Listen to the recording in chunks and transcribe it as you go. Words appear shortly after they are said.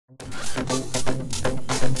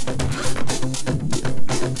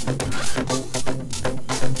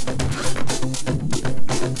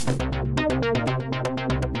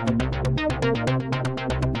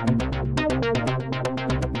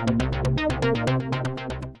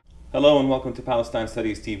Hello and welcome to Palestine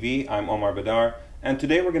Studies TV. I'm Omar Baddar, and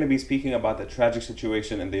today we're going to be speaking about the tragic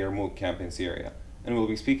situation in the Yarmouk camp in Syria. And we'll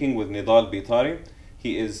be speaking with Nidal Bitari.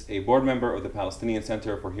 He is a board member of the Palestinian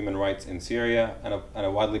Center for Human Rights in Syria and a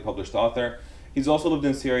widely published author. He's also lived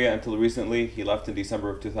in Syria until recently. He left in December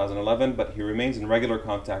of 2011, but he remains in regular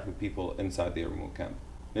contact with people inside the Yarmouk camp.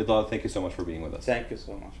 Nidal, thank you so much for being with us. Thank you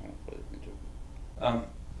so much for the interview.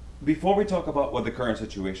 Before we talk about what the current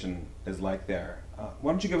situation is like there,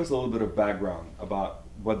 why don't you give us a little bit of background about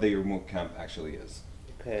what the Yarmouk camp actually is?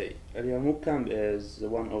 Okay, the Yarmouk Camp is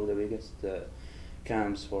one of the biggest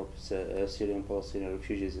camps for Syrian Palestinian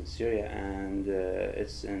refugees in Syria, and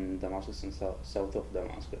it's in Damascus, in south of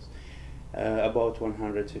Damascus. About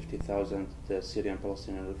 150,000 Syrian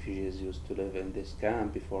Palestinian refugees used to live in this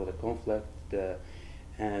camp before the conflict,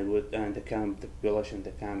 and the population in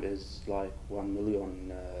the camp is like 1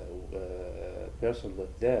 million person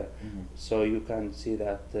live there. Mm-hmm. So you can see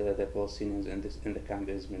that the Palestinians in the camp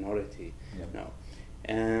is minority now.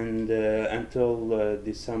 And until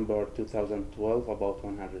December 2012, about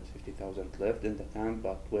 150,000 lived in the camp.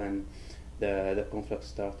 But when the conflict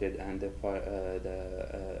started and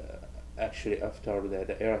actually after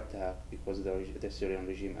the air attack, because the Syrian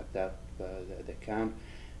regime attacked the camp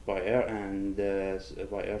by air and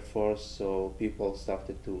by air force, so people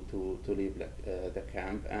started to leave the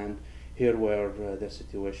camp, and here where the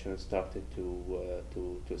situation started to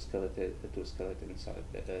escalate inside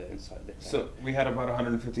the camp. So we had about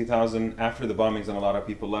 150,000 after the bombings, and a lot of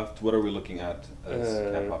people left. What are we looking at as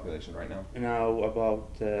camp population right now? Now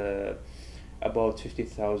about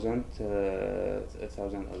 50,000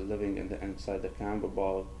 are living inside the camp.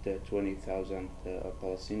 About 20,000 are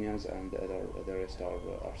Palestinians, and the rest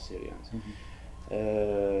are Syrians. Mm-hmm.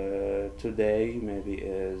 Today maybe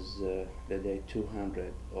is the day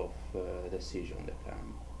 200 of the siege on the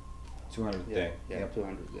camp. 200 day. Yeah, Yep.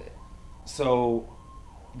 200 day. So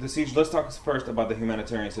the siege, let's talk first about the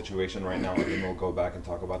humanitarian situation right now, and then we'll go back and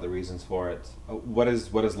talk about the reasons for it. What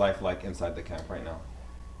is life like inside the camp right now?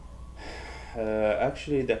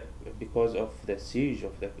 Actually, because of the siege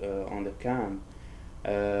of on the camp,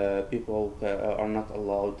 people are not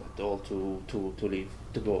allowed at all to leave,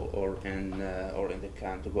 to go or in the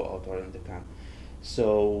camp, to go out or in the camp.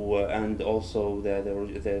 So and also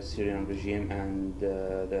the Syrian regime and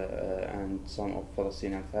some of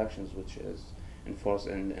Palestinian factions, which is enforced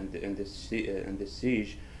in this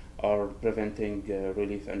siege, are preventing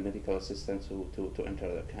relief and medical assistance to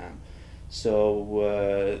enter the camp. So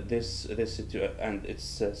this situation, and it's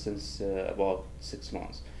since about 6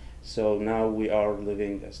 months. So now we are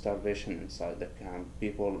living a starvation inside the camp.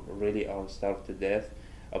 People really are starved to death.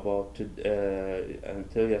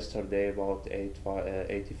 Until yesterday, about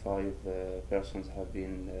 85 persons have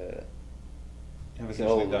been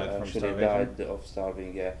Essentially died from starvation. died of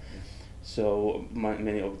starving. Yeah. So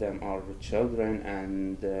many of them are children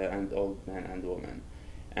and old men and women,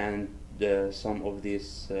 and some of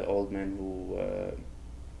these old men who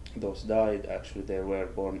those died, actually they were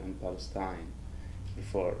born in Palestine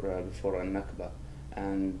before in Nakba,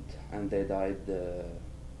 and they died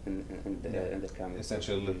in the camp.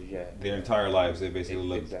 Essentially, their entire lives they basically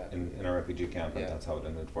lived in a refugee camp, and that's how it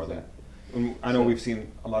ended for them. I know we've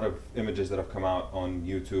seen a lot of images that have come out on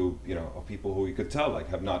YouTube, of people who you could tell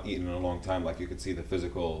have not eaten in a long time. Like you could see the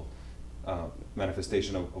physical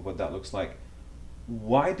manifestation of what that looks like.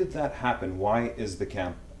 Why did that happen? Why is the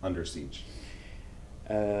camp under siege?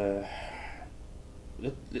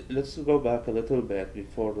 Let's go back a little bit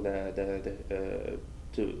before to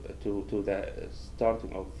the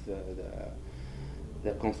starting of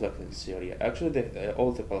the conflict in Syria. Actually,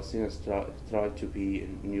 all the Palestinians try to be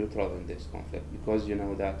neutral in this conflict, because you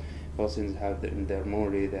know that Palestinians have in their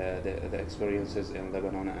memory the experiences in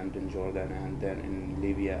Lebanon and in Jordan and then in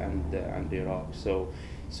Libya and Iraq. So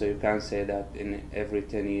you can say that in every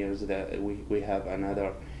 10 years that we have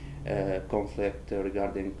another conflict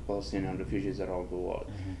regarding Palestinian refugees around the world.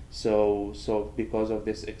 Mm-hmm. So because of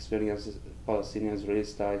this experience, Palestinians really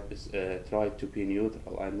try to be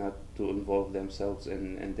neutral and not to involve themselves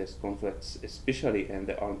in this conflict, especially in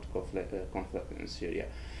the armed conflict in Syria.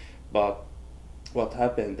 But what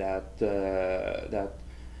happened that the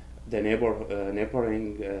neighborhood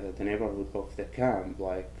of the camp,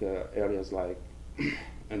 like areas like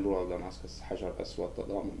in rural Damascus, Hajar Aswad,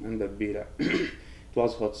 Tadamun, and the Bira, it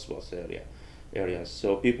was hotspots areas.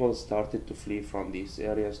 So people started to flee from these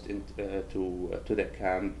areas to the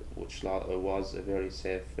camp, which was a very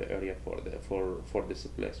safe area for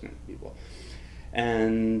displacement people.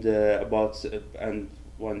 And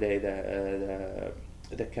one day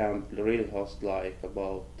the camp really hosts like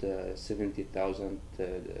about 70,000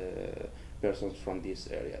 persons from these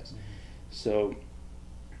areas. So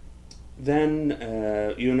then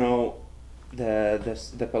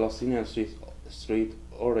the Palestinian street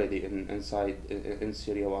already inside in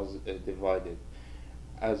Syria was divided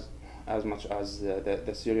as much as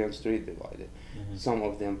the Syrian street divided. Some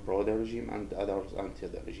of them pro the regime and others anti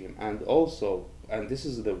the regime. And also, and this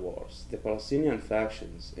is the worst, the Palestinian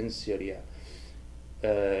factions in Syria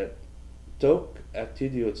took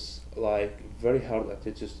attitudes, like very hard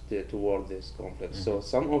attitudes toward this conflict. So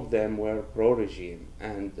some of them were pro-regime,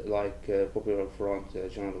 and like Popular Front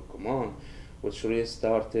General Command, which really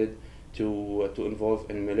started to involve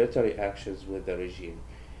in military actions with the regime,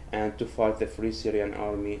 and to fight the Free Syrian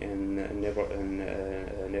Army in neighboring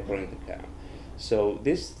the camp. So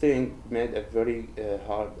this thing made a very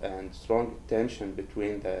hard and strong tension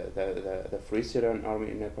between the Free Syrian Army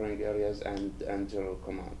in neighboring areas and General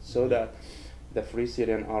Command, so that the Free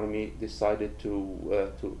Syrian Army decided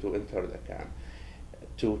to enter the camp,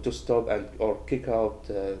 to stop or kick out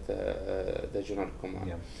the General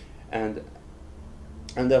Command, and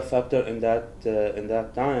the factor in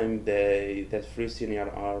that time, the Free Syrian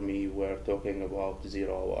Army were talking about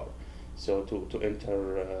 0 hour, so to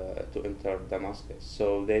enter Damascus.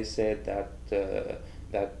 So they said that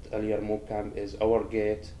Yarmouk Camp is our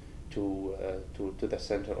gate to the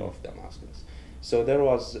center of Damascus. So there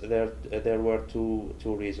were two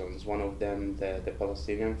reasons. One of them, the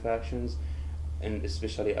Palestinian factions, and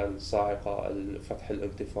especially Al-Sa'iqa, Al-Fath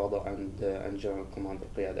al-Intifada, and General Command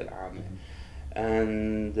al-Qiyada al-Aamah.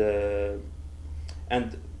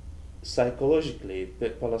 And psychologically,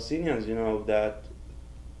 the Palestinians, that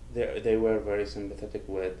they were very sympathetic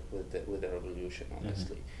with the revolution,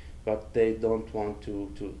 honestly, but they don't want to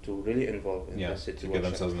really involve in the situation. To get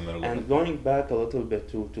themselves in the middle. And going back a little bit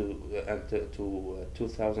to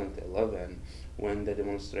 2011, when the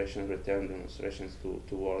return demonstrations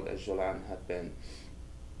toward Julan had been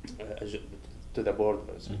to the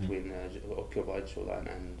borders between occupied Julan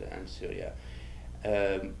and Syria.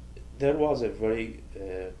 There was a very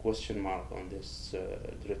question mark on this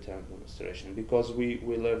return demonstration, because we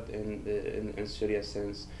lived in Syria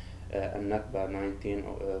since Nakba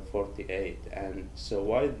 1948, and so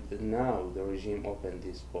why now the regime opened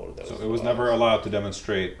these borders? So it was never allowed to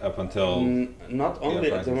demonstrate up until not only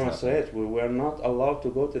demonstrate, we were not allowed to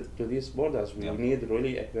go to these borders. We need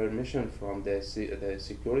really a permission from the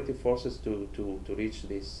security forces to reach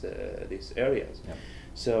these areas.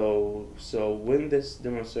 So when this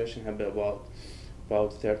demonstration happened,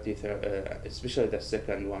 about 30, especially the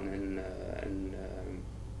second one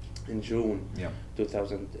in June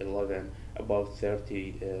 2011, about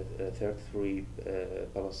 33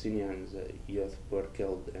 Palestinian youth were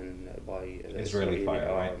killed by Israeli fire,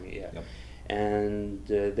 army. And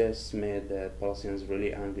this made the Palestinians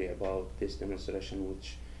really angry about this demonstration,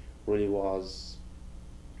 which really was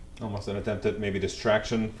almost an attempt at maybe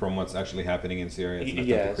distraction from what's actually happening in Syria.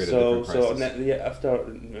 After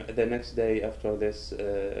the next day after this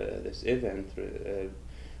event,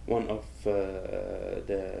 one of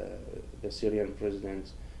the Syrian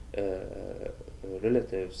president's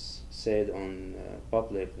relatives said on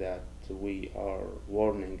public that we are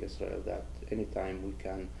warning Israel that anytime we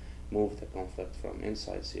can move the conflict from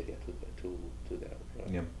inside Syria to there.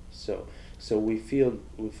 So we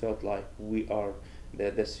felt like we are.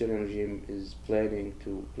 The Syrian regime is planning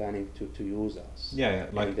to use us.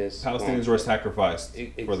 Like Palestinians were sacrificed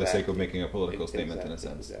for the sake of making a political statement, in a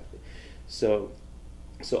sense. Exactly. So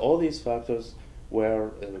all these factors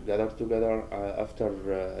were gathered together after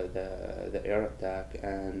the air attack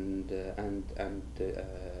and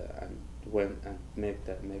went and make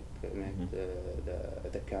the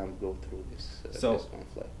camp go through this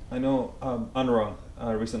conflict. I know UNRWA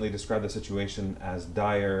recently described the situation as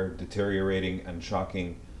dire, deteriorating, and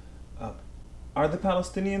shocking. Are the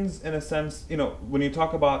Palestinians, in a sense, when you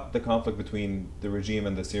talk about the conflict between the regime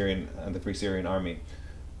and the Free Syrian Army,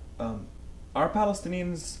 are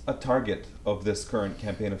Palestinians a target of this current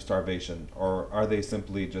campaign of starvation, or are they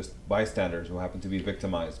simply just bystanders who happen to be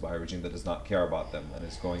victimized by a regime that does not care about them and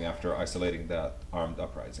is going after isolating that armed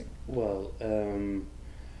uprising? Well,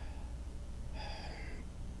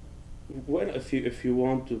 if you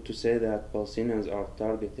want to say that Palestinians are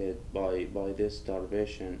targeted by this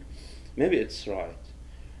starvation, maybe it's right,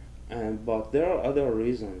 but there are other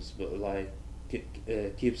reasons, like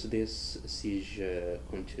keeps this siege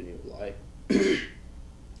continue, like.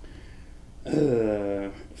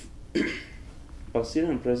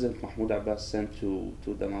 Palestinian President Mahmoud Abbas sent to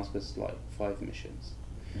Damascus like 5 missions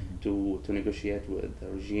to negotiate with the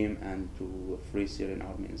regime and to free Syrian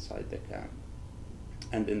army inside the camp.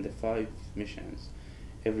 And in the 5 missions,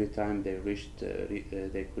 every time they reached,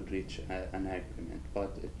 they could reach an agreement,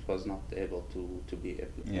 but it was not able to be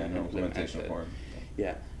no implementation for it.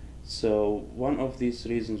 Yeah. So one of these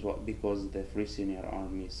reasons was because the Free Syrian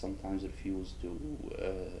Army sometimes refused to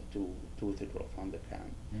withdraw from the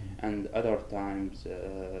camp, and other times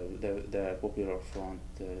the Popular Front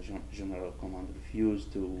General Command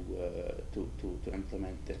refused to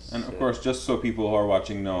implement this. And of course, just so people who are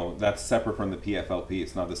watching know, that's separate from the PFLP.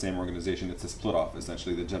 It's not the same organization. It's a split off.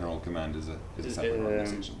 Essentially, the General Command is a separate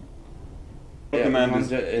organization. Yeah, command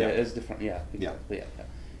is different. Yeah, exactly.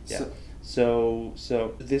 Yeah. So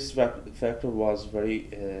this factor was very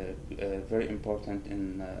important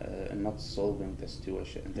in not solving the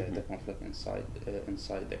situation, the conflict inside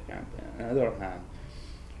the camp. On the other hand,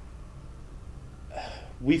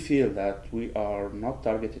 we feel that we are not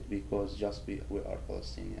targeted because just we are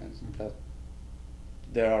Palestinians. That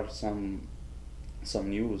there are some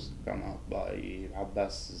news come out by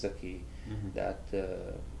Abbas Zaki that.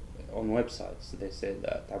 On websites, they said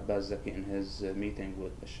that Abbas Zaki, in his meeting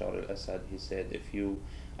with Bashar al-Assad, he said, if you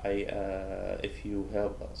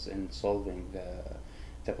help us in solving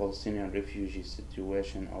the Palestinian refugee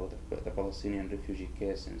situation or the Palestinian refugee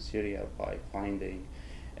case in Syria by finding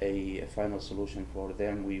a final solution for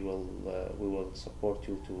them, we will support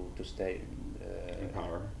you to stay in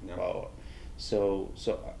power. Yeah. Power. So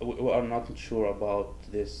we are not sure about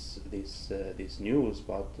this news,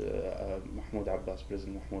 but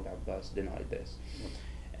President Mahmoud Abbas denied this.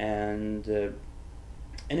 And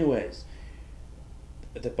anyways,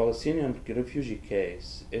 the Palestinian refugee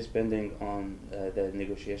case is pending on the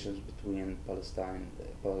negotiations between Palestine,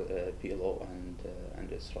 PLO,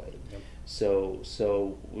 and Israel. Yep. So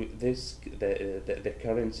the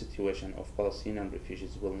current situation of Palestinian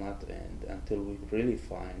refugees will not end until we really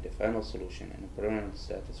find a final solution and a permanent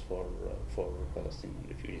status for Palestinian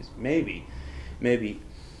refugees. Maybe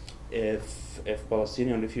if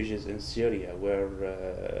Palestinian refugees in Syria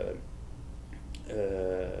were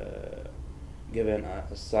given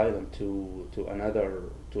asylum to another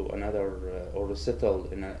or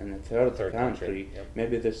resettled in a third country, yep.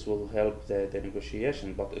 Maybe this will help the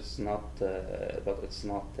negotiation, but it's not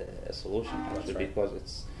a solution actually, right. Because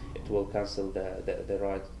it will cancel the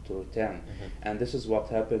right to return. And this is what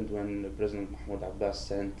happened when President Mahmoud Abbas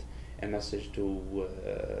sent a message to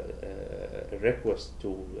a request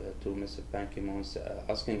to Mr. Ban Ki-moon,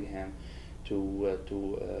 asking him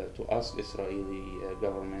to ask Israeli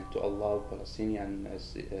government to allow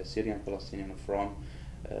Syrian Palestinian from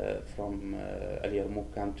Al Yarmouk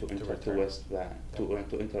Camp to enter to West Bank to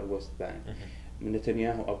enter West Bank.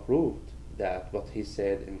 Netanyahu approved that, but he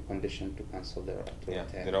said in condition to cancel their right to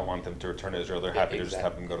return. They don't want them to return to Israel. They're happy to just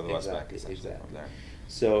have them go to the West Bank essentially from there.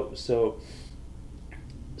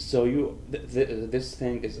 This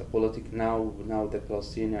thing is a political now. The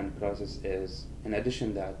Palestinian crisis is, in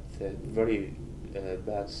addition that very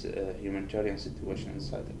bad humanitarian situation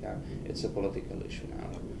inside the camp, it's a political issue now.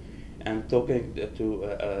 And talking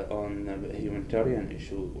on a humanitarian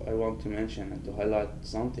issue, I want to mention and to highlight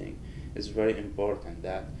something is very important,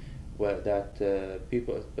 that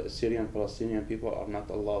Syrian Palestinian people are not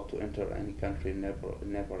allowed to enter any country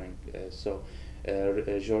neighboring.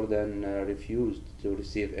 Jordan refused to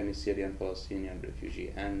receive any Syrian Palestinian refugee,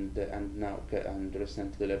 and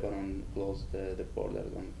recently Lebanon closed the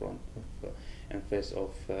borders in front of in face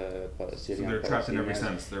of Syrian. So they're trapped in every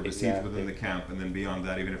sense. They're besieged within the camp, and then beyond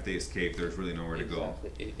that, even if they escape, there's really nowhere to go.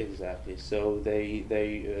 Exactly. So they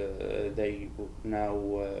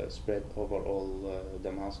now spread over all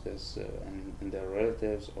Damascus and their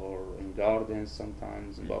relatives, or in gardens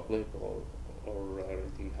sometimes, in public, or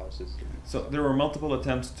renting houses. So there were multiple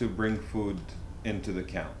attempts to bring food into the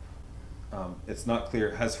camp. It's not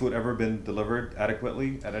clear, has food ever been delivered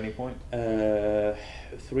adequately at any point?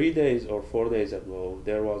 3 days or 4 days ago,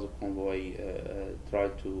 there was a convoy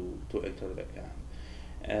tried to enter the camp,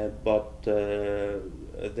 but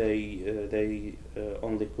they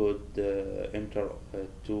only could enter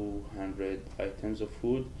 200 items of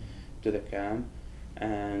food to the camp,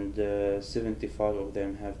 and 75 of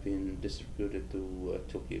them have been distributed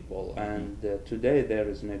to people. And today there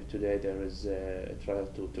is a trial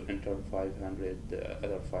to enter 500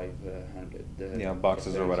 other 500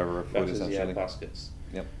 boxes or whatever food essentially. Baskets.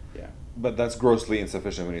 Yep. Yeah. But that's grossly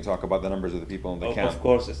insufficient when you talk about the numbers of the people in the camp. Of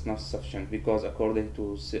course, it's not sufficient, because according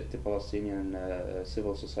to the Palestinian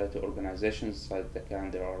civil society organizations inside the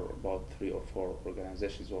camp, there are about 3 or 4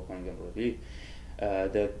 organizations working on relief.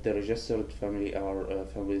 The registered families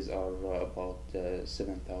are about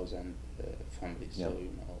 7,000 families. Yeah. So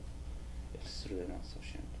it's really not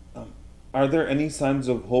sufficient. Are there any signs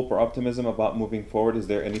of hope or optimism about moving forward? Is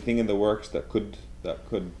there anything in the works that could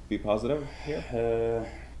be positive here?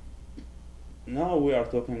 Now we are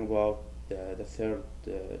talking about the third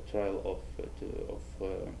trial of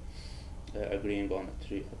agreeing on a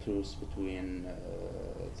truce between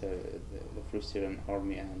the Free Syrian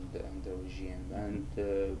Army and the regime, and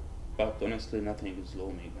but honestly, nothing is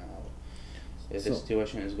looming now. The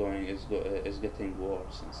situation is getting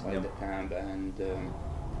worse inside the camp, and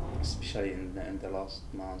especially in the last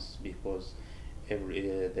months, because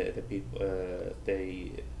the people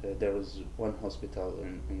there is one hospital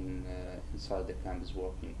inside the camp is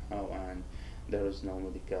working now, and there is no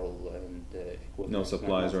medical and equipment, no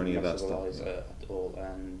supplies or any of that stuff at all,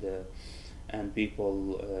 and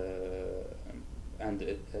people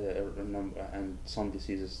and some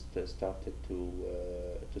diseases started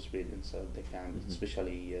to spread inside the camp,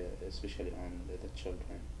 especially on the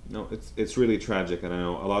children. No, it's really tragic, and I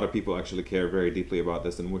know a lot of people actually care very deeply about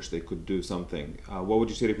this and wish they could do something. What would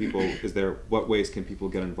you say to people? What ways can people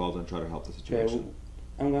get involved and try to help the situation?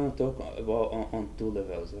 I'm going to talk about on two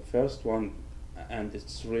levels. The first one, and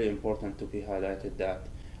it's really important to be highlighted, that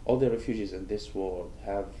all the refugees in this world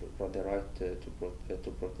have the right to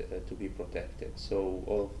be protected. So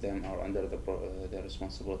all of them are under the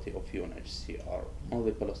responsibility of UNHCR.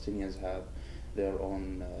 Only Palestinians have their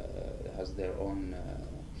own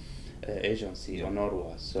agency,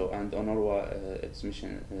 UNRWA. So, and UNRWA, its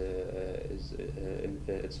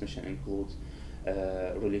mission includes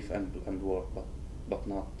relief and work, but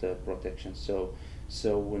not protection. So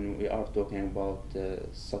when we are talking about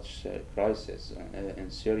such crisis in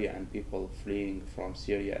Syria and people fleeing from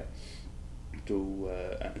Syria to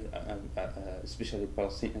especially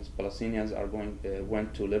Palestinians are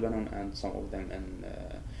went to Lebanon, and some of them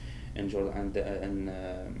in Jordan and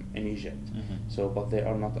in Egypt. So, but they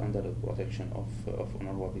are not under the protection of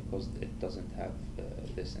UNRWA because it doesn't have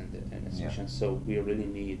this in its mission. So we really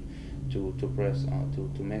need to press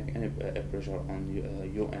to make any pressure on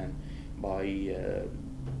UN by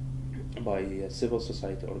civil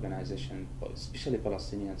society organizations, especially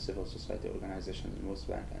Palestinian civil society organizations in West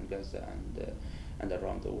Bank and Gaza and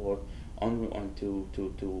around the world, on to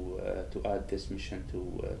add this mission to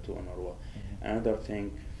UNRWA. Another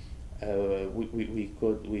thing,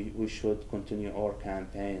 we should continue our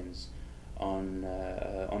campaigns on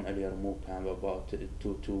Yarmouk Camp about to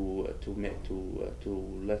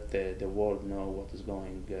let the world know what is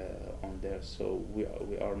going on there. So we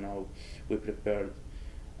prepared,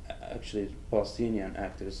 actually Palestinian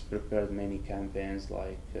actors prepared many campaigns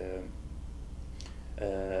like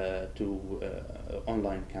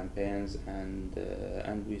online campaigns, and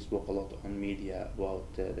we spoke a lot on media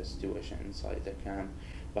about the situation inside the camp.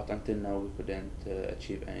 But until now we couldn't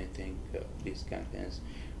achieve anything of these campaigns.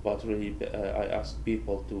 But really, I ask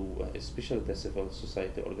people to, especially the civil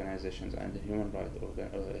society organizations and the human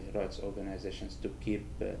rights organizations, to keep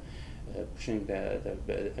pushing the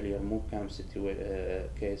Yarmouk Camp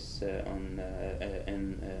case in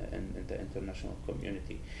the international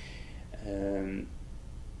community.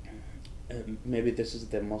 Maybe this is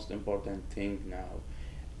the most important thing now,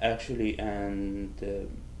 actually, and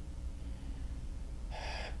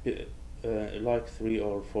like 3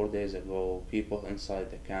 or 4 days ago, people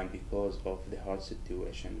inside the camp, because of the hard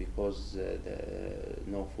situation, because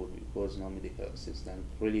no food, because no medical assistance,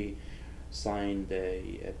 really signed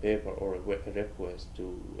a paper or a request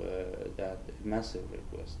to that massive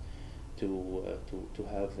request to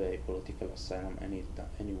have a political asylum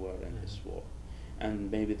anywhere in this world.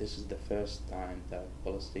 And maybe this is the first time that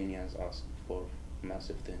Palestinians ask for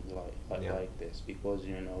massive things like this, because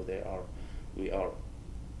we are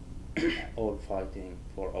all fighting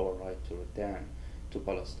for our right to return to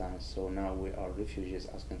Palestine. So now we are refugees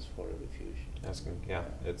asking for a refuge.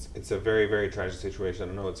 It's a very, very tragic situation.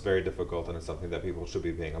 I know it's very difficult, and it's something that people should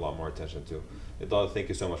be paying a lot more attention to. Nidal, thank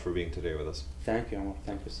you so much for being today with us. Thank you, Omar.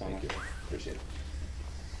 Thank you so much. Appreciate it.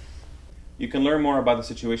 You can learn more about the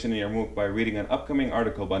situation in Yarmouk by reading an upcoming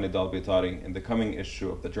article by Nidal Bitari in the coming issue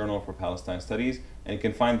of the Journal for Palestine Studies, and you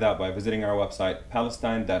can find that by visiting our website,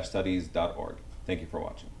 palestine-studies.org. Thank you for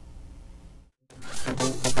watching.